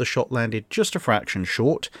is that the shot landed just a fraction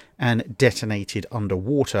short and detonated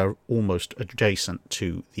underwater, almost adjacent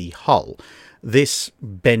to the hull. This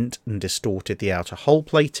bent and distorted the outer hull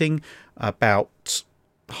plating about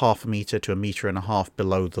 0.5 metre to 1.5 metres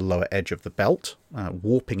below the lower edge of the belt,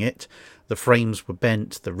 warping it. The frames were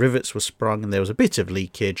bent, the rivets were sprung, and there was a bit of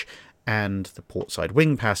leakage, and the portside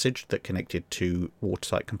wing passage that connected to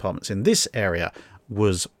watertight compartments in this area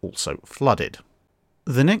was also flooded.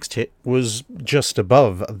 The next hit was just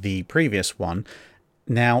above the previous one.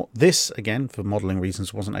 Now, this, again, for modelling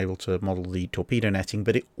reasons, wasn't able to model the torpedo netting,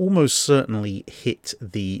 but it almost certainly hit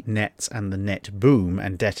the nets and the net boom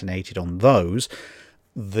and detonated on those.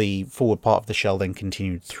 The forward part of the shell then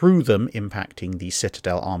continued through them, impacting the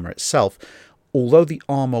citadel armour itself. Although the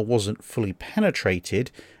armour wasn't fully penetrated,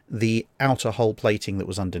 the outer hull plating that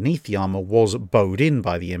was underneath the armour was bowed in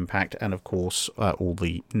by the impact, and of course all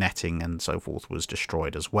the netting and so forth was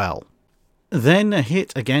destroyed as well. Then a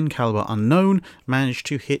hit, again calibre unknown, managed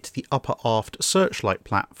to hit the upper aft searchlight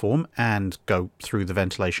platform and go through the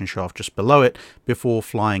ventilation shaft just below it before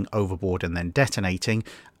flying overboard and then detonating,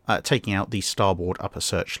 taking out the starboard upper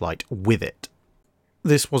searchlight with it.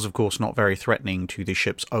 This was of course not very threatening to the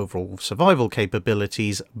ship's overall survival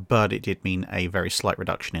capabilities, but it did mean a very slight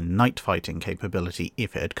reduction in night fighting capability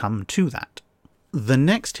if it had come to that. The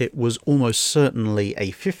next hit was almost certainly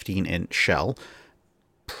a 15-inch shell,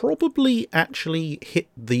 probably actually hit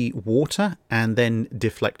the water and then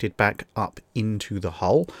deflected back up into the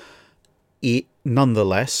hull. It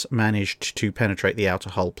nonetheless managed to penetrate the outer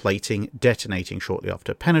hull plating, detonating shortly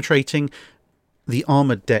after penetrating. The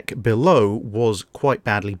armoured deck below was quite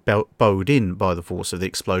badly bowed in by the force of the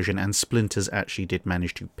explosion, and splinters actually did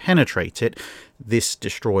manage to penetrate it. This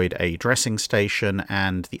destroyed a dressing station,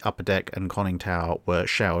 and the upper deck and conning tower were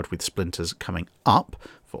showered with splinters coming up,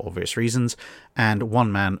 for obvious reasons, and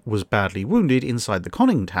one man was badly wounded inside the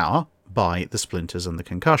conning tower by the splinters and the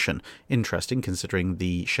concussion. Interesting, considering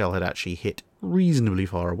the shell had actually hit reasonably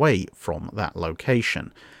far away from that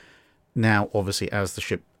location. Now, obviously, as the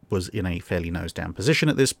ship was in a fairly nose-down position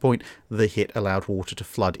at this point, the hit allowed water to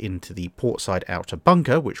flood into the portside outer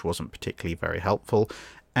bunker, which wasn't particularly very helpful,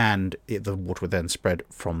 and the water would then spread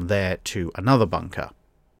from there to another bunker.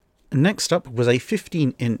 Next up was a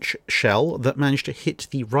 15-inch shell that managed to hit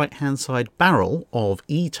the right-hand side barrel of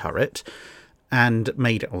E turret, and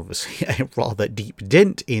made, obviously, a rather deep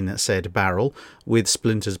dent in said barrel, with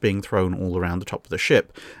splinters being thrown all around the top of the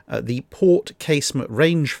ship. The port casement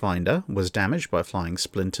rangefinder was damaged by flying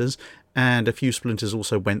splinters, and a few splinters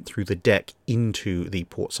also went through the deck into the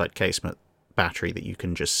portside casement battery that you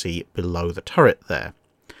can just see below the turret there.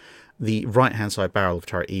 The right-hand side barrel of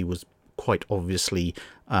turret E was quite obviously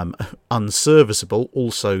unserviceable.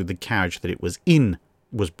 Also, the carriage that it was in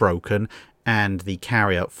was broken, and the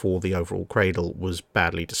carrier for the overall cradle was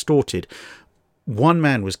badly distorted. One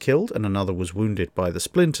man was killed and another was wounded by the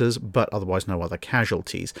splinters, but otherwise no other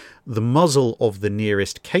casualties. The muzzle of the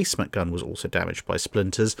nearest casement gun was also damaged by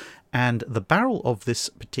splinters, and the barrel of this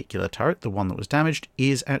particular turret, the one that was damaged,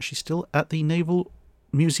 is actually still at the Naval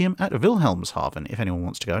Museum at Wilhelmshaven, if anyone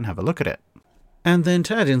wants to go and have a look at it. And then,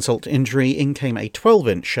 to add insult to injury, in came a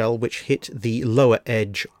 12-inch shell which hit the lower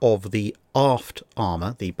edge of the aft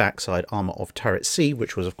armour, the backside armour of turret C,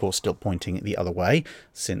 which was of course still pointing the other way,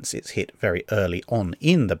 since it's hit very early on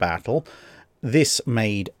in the battle. This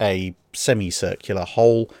made a semicircular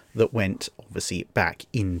hole that went, obviously, back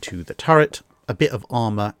into the turret. A bit of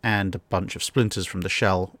armour and a bunch of splinters from the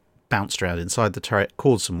shell bounced around inside the turret,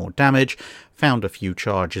 caused some more damage, found a few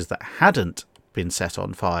charges that hadn't been set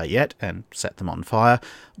on fire yet and set them on fire,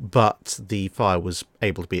 but the fire was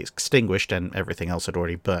able to be extinguished and everything else had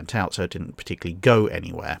already burnt out, so it didn't particularly go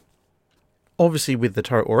anywhere. Obviously, with the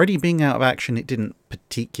turret already being out of action, it didn't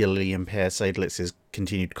particularly impair Seydlitz's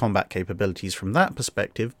continued combat capabilities from that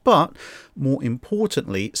perspective, but more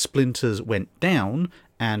importantly, splinters went down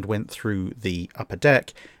and went through the upper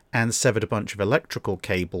deck and severed a bunch of electrical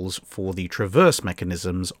cables for the traverse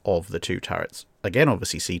mechanisms of the two turrets. Again,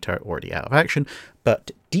 obviously C turret already out of action,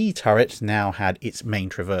 but D turret now had its main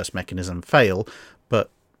traverse mechanism fail, but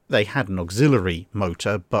they had an auxiliary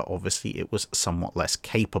motor, but obviously it was somewhat less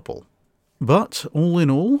capable. But, all in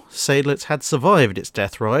all, Seydlitz had survived its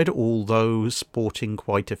death ride, although sporting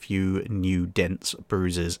quite a few new dents,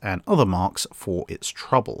 bruises, and other marks for its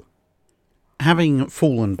trouble. Having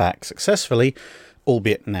fallen back successfully,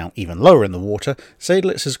 albeit now even lower in the water,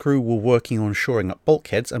 Seydlitz's crew were working on shoring up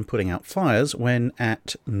bulkheads and putting out fires when,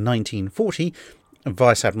 at 1940,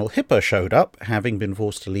 Vice Admiral Hipper showed up, having been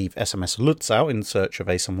forced to leave SMS Lützow in search of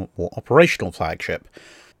a somewhat more operational flagship.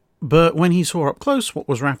 But when he saw up close what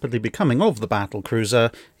was rapidly becoming of the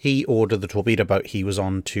Battlecruiser, he ordered the torpedo boat he was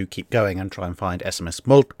on to keep going and try and find SMS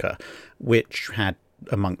Moltke, which had,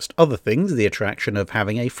 amongst other things, the attraction of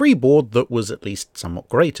having a freeboard that was at least somewhat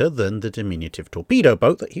greater than the diminutive torpedo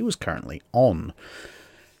boat that he was currently on.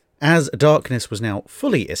 As darkness was now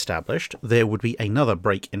fully established, there would be another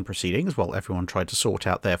break in proceedings while everyone tried to sort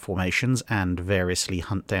out their formations and variously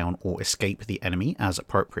hunt down or escape the enemy as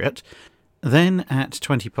appropriate. Then, at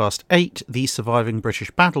 8:20, the surviving British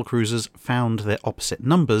battlecruisers found their opposite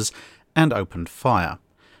numbers and opened fire.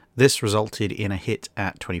 This resulted in a hit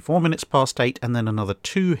at 8:24 and then another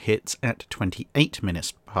 2 hits at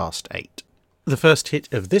 8:28. The first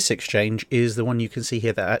hit of this exchange is the one you can see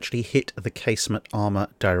here that actually hit the casement armour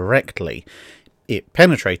directly. It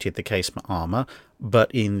penetrated the casement armour, but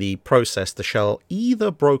in the process the shell either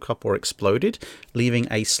broke up or exploded, leaving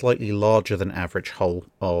a slightly larger than average hole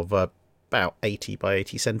of about 80 by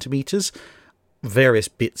 80 centimetres. Various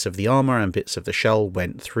bits of the armour and bits of the shell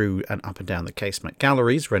went through and up and down the casement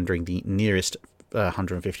galleries, rendering the nearest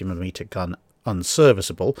 150mm gun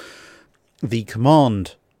unserviceable. The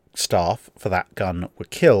command staff for that gun were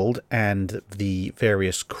killed, and the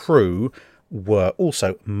various crew were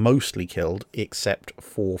also mostly killed, except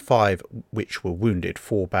for 5 which were wounded,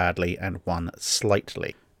 4 badly and 1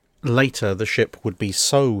 slightly. Later, the ship would be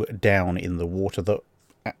so down in the water that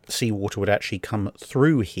seawater would actually come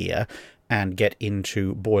through here and get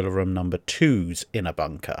into boiler room number 2's inner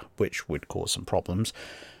bunker, which would cause some problems.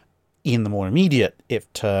 In the more immediate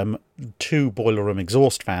term, 2 boiler room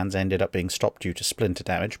exhaust fans ended up being stopped due to splinter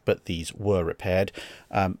damage, but these were repaired.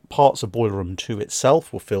 Parts of boiler room 2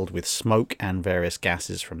 itself were filled with smoke and various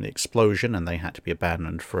gases from the explosion, and they had to be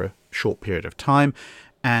abandoned for a short period of time.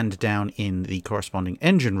 And down in the corresponding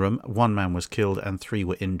engine room, 1 man was killed and 3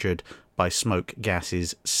 were injured by smoke,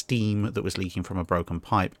 gases, steam that was leaking from a broken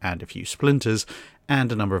pipe, and a few splinters,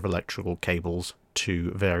 and a number of electrical cables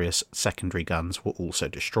to various secondary guns were also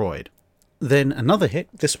destroyed. Then another hit,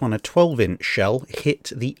 this one a 12-inch shell,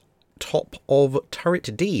 hit the top of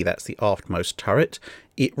turret D, that's the aftmost turret.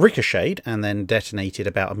 It ricocheted and then detonated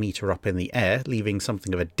about a metre up in the air, leaving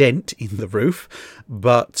something of a dent in the roof,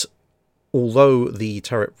 but although the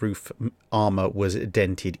turret roof armour was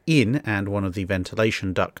dented in and one of the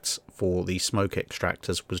ventilation ducts for the smoke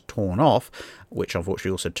extractors was torn off, which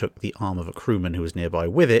unfortunately also took the arm of a crewman who was nearby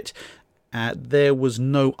with it, there was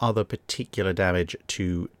no other particular damage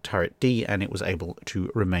to turret D and it was able to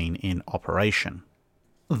remain in operation.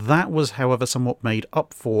 That was, however, somewhat made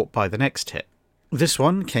up for by the next hit. This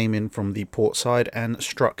one came in from the port side and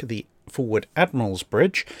struck the forward Admiral's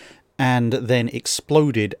Bridge, and then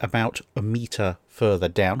exploded about a metre further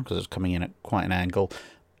down, because it was coming in at quite an angle,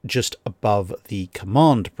 just above the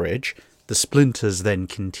command bridge. The splinters then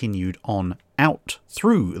continued on out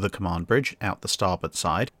through the command bridge, out the starboard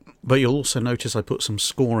side. But you'll also notice I put some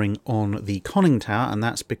scoring on the conning tower, and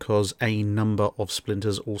that's because a number of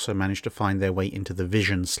splinters also managed to find their way into the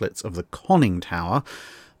vision slits of the conning tower,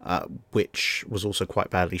 which was also quite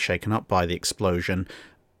badly shaken up by the explosion.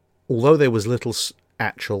 Although there was little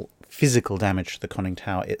actual physical damage to the conning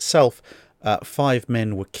tower itself, 5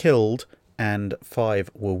 men were killed and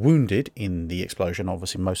 5 were wounded in the explosion,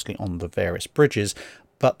 obviously mostly on the various bridges,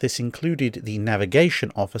 but this included the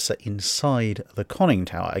navigation officer inside the conning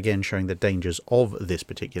tower, again showing the dangers of this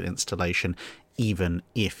particular installation, even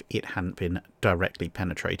if it hadn't been directly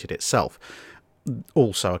penetrated itself.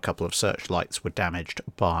 Also, a couple of searchlights were damaged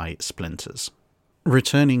by splinters.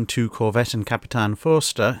 Returning to Corvette and Capitan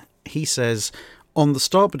Forster, he says, "On the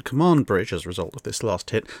starboard command bridge, as a result of this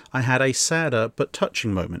last hit, I had a sadder but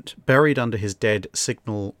touching moment. Buried under his dead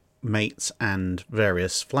signal mates and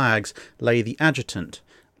various flags lay the adjutant,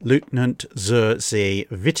 Lieutenant Zur See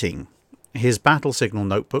Witting, his battle signal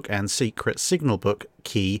notebook and secret signal book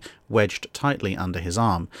key wedged tightly under his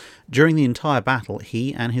arm. During the entire battle,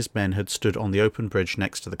 he and his men had stood on the open bridge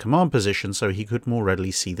next to the command position so he could more readily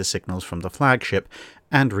see the signals from the flagship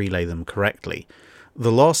and relay them correctly.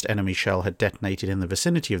 The last enemy shell had detonated in the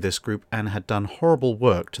vicinity of this group and had done horrible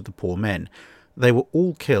work to the poor men. They were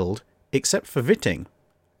all killed, except for Witting.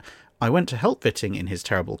 I went to help Witting in his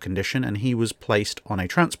terrible condition, and he was placed on a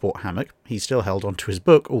transport hammock. He still held onto his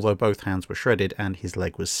book, although both hands were shredded and his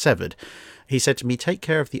leg was severed. He said to me, 'Take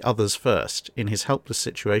care of the others first.' In his helpless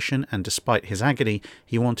situation, and despite his agony,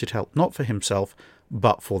 he wanted help not for himself,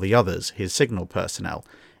 but for the others, his signal personnel.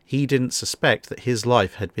 He didn't suspect that his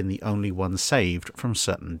life had been the only one saved from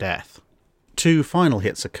certain death." 2 final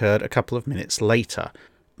hits occurred a couple of minutes later.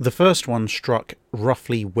 The first one struck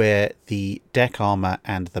roughly where the deck armour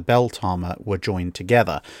and the belt armour were joined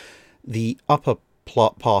together. The upper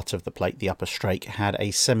part of the plate, the upper strake, had a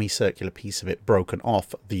semicircular piece of it broken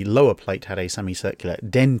off. The lower plate had a semicircular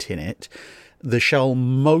dent in it. The shell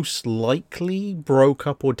most likely broke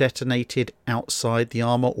up or detonated outside the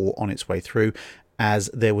armour or on its way through, as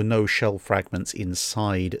there were no shell fragments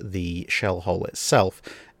inside the shell hole itself,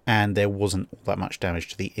 and there wasn't all that much damage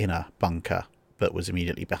to the inner bunker that was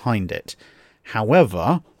immediately behind it.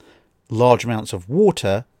 However, large amounts of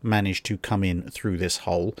water managed to come in through this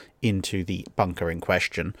hole into the bunker in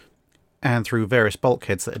question, and through various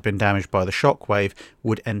bulkheads that had been damaged by the shockwave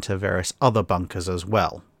would enter various other bunkers as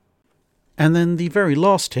well. And then the very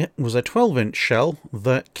last hit was a 12-inch shell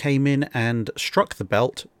that came in and struck the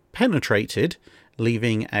belt, penetrated,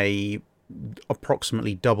 leaving a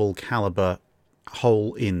approximately double caliber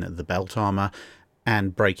hole in the belt armour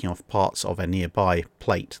and breaking off parts of a nearby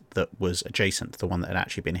plate that was adjacent to the one that had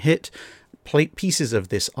actually been hit. Pieces of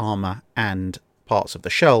this armour and parts of the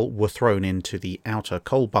shell were thrown into the outer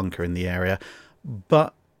coal bunker in the area,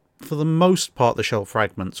 but for the most part the shell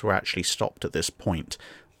fragments were actually stopped at this point,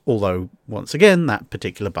 although once again that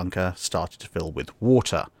particular bunker started to fill with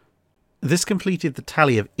water. This completed the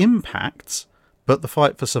tally of impacts, but the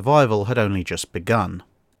fight for survival had only just begun.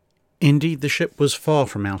 Indeed, the ship was far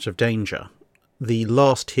from out of danger. The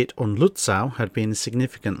last hit on Lützow had been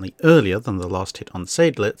significantly earlier than the last hit on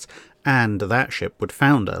Seydlitz, and that ship would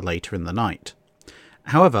founder later in the night.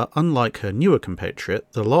 However, unlike her newer compatriot,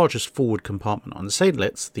 the largest forward compartment on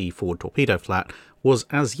Seydlitz, the forward torpedo flat, was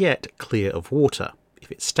as yet clear of water.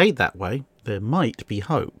 If it stayed that way, there might be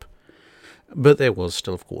hope. But there was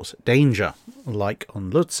still, of course, danger. Like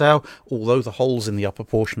on Lützow, although the holes in the upper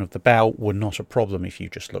portion of the bow were not a problem if you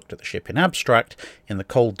just looked at the ship in abstract, in the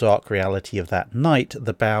cold, dark reality of that night,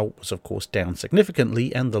 the bow was, of course, down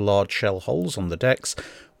significantly, and the large shell holes on the decks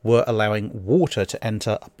were allowing water to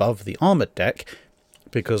enter above the armoured deck,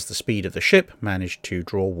 because the speed of the ship managed to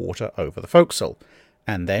draw water over the forecastle.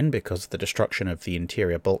 And then, because of the destruction of the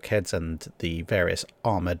interior bulkheads and the various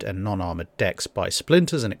armoured and non-armoured decks by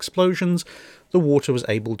splinters and explosions, the water was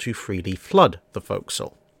able to freely flood the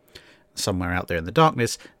forecastle. Somewhere out there in the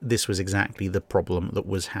darkness, this was exactly the problem that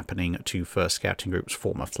was happening to 1st Scouting Group's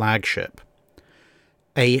former flagship.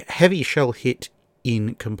 A heavy shell hit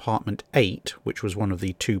in Compartment 8, which was one of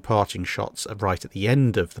the 2 parting shots right at the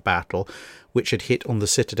end of the battle, which had hit on the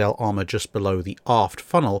Citadel armour just below the aft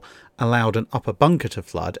funnel, allowed an upper bunker to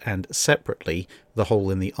flood, and separately the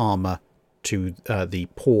hole in the armour to the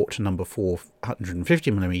port number 4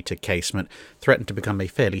 150mm casement threatened to become a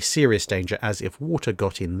fairly serious danger, as if water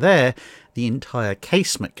got in there, the entire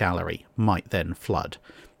casement gallery might then flood.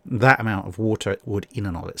 That amount of water would in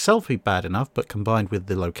and of itself be bad enough, but combined with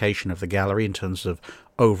the location of the gallery in terms of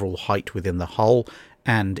overall height within the hull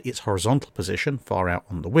and its horizontal position far out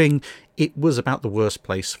on the wing, it was about the worst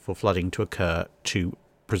place for flooding to occur to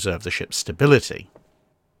preserve the ship's stability.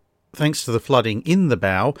 Thanks to the flooding in the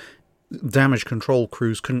bow, damage control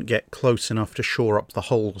crews couldn't get close enough to shore up the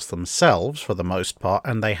holes themselves for the most part,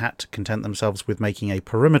 and they had to content themselves with making a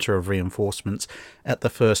perimeter of reinforcements at the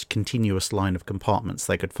first continuous line of compartments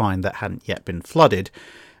they could find that hadn't yet been flooded,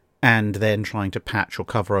 and then trying to patch or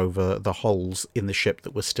cover over the holes in the ship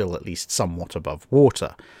that was still at least somewhat above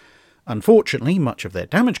water. Unfortunately, much of their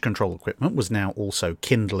damage control equipment was now also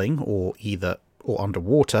kindling or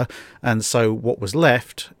underwater, and so what was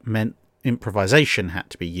left meant improvisation had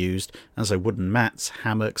to be used, and so wooden mats,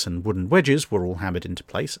 hammocks and wooden wedges were all hammered into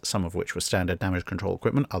place, some of which were standard damage control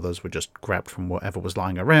equipment, others were just grabbed from whatever was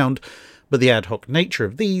lying around, but the ad hoc nature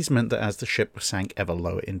of these meant that as the ship sank ever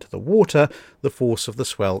lower into the water, the force of the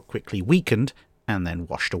swell quickly weakened and then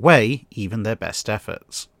washed away even their best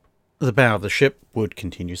efforts. The bow of the ship would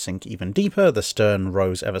continue to sink even deeper, the stern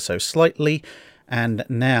rose ever so slightly, and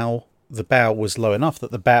now the bow was low enough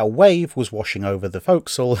that the bow wave was washing over the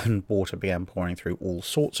forecastle and water began pouring through all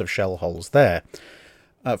sorts of shell holes there.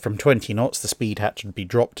 From 20 knots, the speed had to be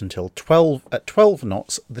dropped until 12. At 12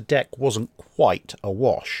 knots, the deck wasn't quite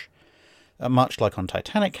awash. Much like on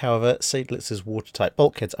Titanic, however, Seydlitz's watertight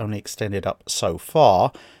bulkheads only extended up so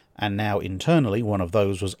far, and now internally one of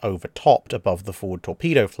those was overtopped above the forward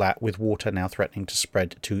torpedo flat, with water now threatening to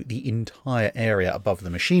spread to the entire area above the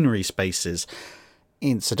machinery spaces.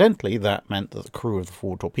 Incidentally, that meant that the crew of the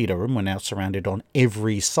forward torpedo room were now surrounded on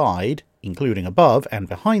every side, including above and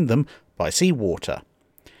behind them, by seawater.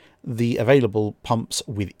 The available pumps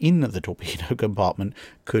within the torpedo compartment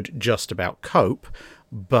could just about cope,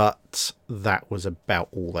 but that was about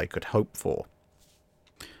all they could hope for.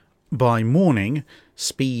 By morning,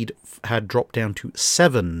 speed had dropped down to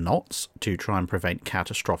 7 knots to try and prevent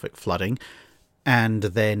catastrophic flooding, and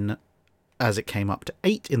then as it came up to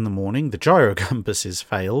 8 in the morning, the gyro compasses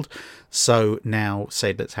failed, so now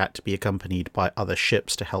Seydlitz had to be accompanied by other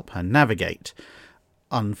ships to help her navigate.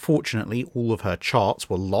 Unfortunately, all of her charts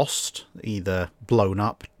were lost, either blown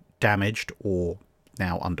up, damaged, or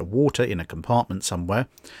now underwater in a compartment somewhere.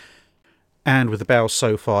 And with the bow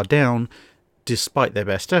so far down, despite their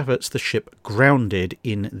best efforts, the ship grounded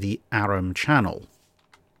in the Aram Channel.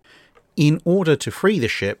 In order to free the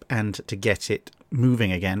ship and to get it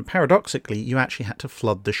moving again, paradoxically, you actually had to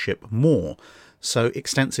flood the ship more. So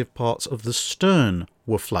extensive parts of the stern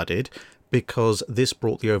were flooded because this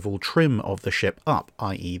brought the overall trim of the ship up,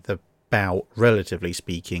 i.e. the bow, relatively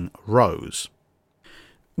speaking, rose.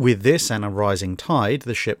 With this and a rising tide,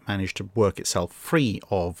 the ship managed to work itself free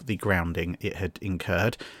of the grounding it had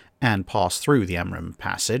incurred and pass through the Amram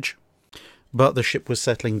Passage. But the ship was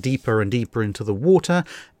settling deeper and deeper into the water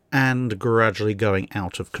and gradually going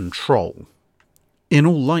out of control. In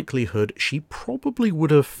all likelihood, she probably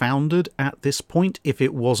would have foundered at this point if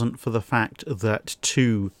it wasn't for the fact that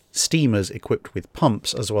 2 steamers equipped with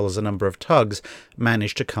pumps, as well as a number of tugs,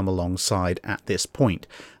 managed to come alongside at this point.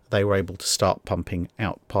 They were able to start pumping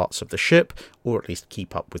out parts of the ship, or at least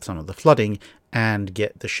keep up with some of the flooding, and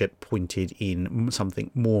get the ship pointed in something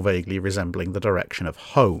more vaguely resembling the direction of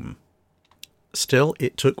home. Still,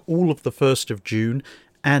 it took all of the 1st of June,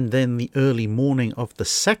 and then the early morning of the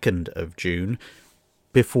 2nd of June,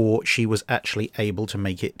 before she was actually able to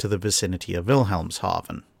make it to the vicinity of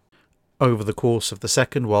Wilhelmshaven. Over the course of the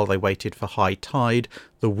 2nd, while they waited for high tide,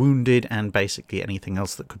 the wounded and basically anything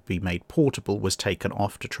else that could be made portable was taken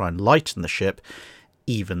off to try and lighten the ship.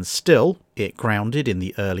 Even still, it grounded in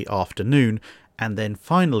the early afternoon, and then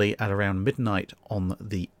finally at around midnight on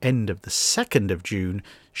the end of the 2nd of June,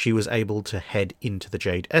 she was able to head into the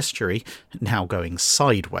Jade Estuary, now going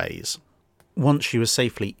sideways. Once she was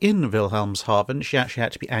safely in Wilhelmshaven, she actually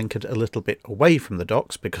had to be anchored a little bit away from the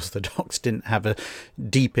docks because the docks didn't have a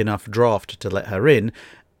deep enough draft to let her in,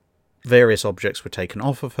 Various objects were taken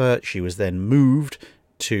off of her. She was then moved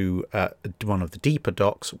to one of the deeper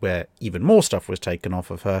docks where even more stuff was taken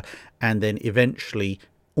off of her, and then eventually,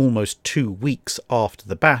 almost 2 weeks after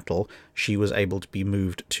the battle, she was able to be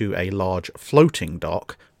moved to a large floating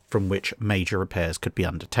dock from which major repairs could be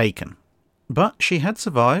undertaken. But she had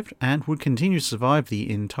survived and would continue to survive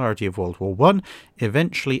the entirety of World War I,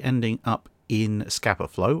 eventually ending up in Scapa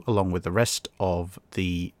Flow along with the rest of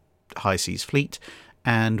the High Seas Fleet,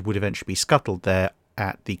 and would eventually be scuttled there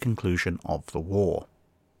at the conclusion of the war.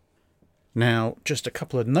 Now, just a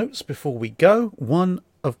couple of notes before we go. One,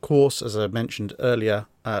 of course, as I mentioned earlier,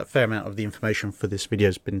 a fair amount of the information for this video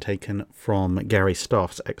has been taken from Gary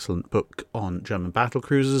Staff's excellent book on German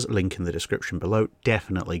battlecruisers, link in the description below.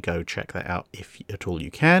 Definitely go check that out if at all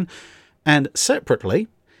you can. And separately,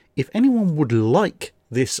 if anyone would like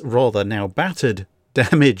this rather now battered,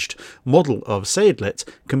 damaged model of Seydlitz,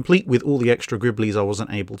 complete with all the extra gribblies I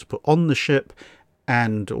wasn't able to put on the ship,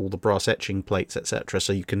 and all the brass etching plates, etc.,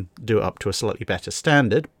 so you can do it up to a slightly better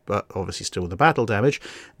standard, but obviously still with the battle damage,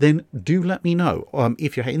 then do let me know.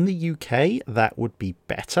 If you're in the UK, that would be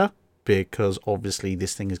better, because obviously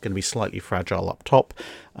this thing is going to be slightly fragile up top,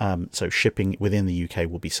 so shipping within the UK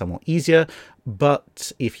will be somewhat easier.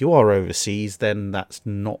 But if you are overseas, then that's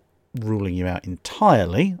not ruling you out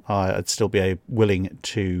entirely. I'd still be willing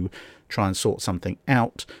to try and sort something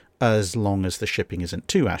out, as long as the shipping isn't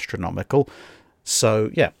too astronomical. So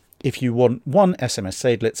yeah, if you want one SMS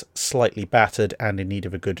Seydlitz slightly battered and in need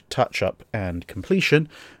of a good touch-up and completion,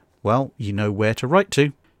 well, you know where to write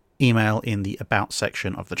to. Email in the About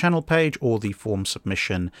section of the channel page, or the form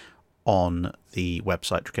submission on the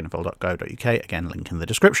website drakkenfeld.co.uk, again, link in the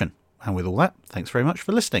description. And with all that, thanks very much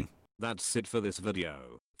for listening. That's it for this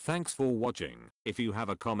video. Thanks for watching. If you have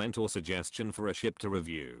a comment or suggestion for a ship to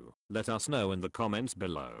review, let us know in the comments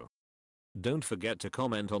below. Don't forget to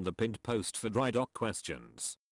comment on the pinned post for dry dock questions.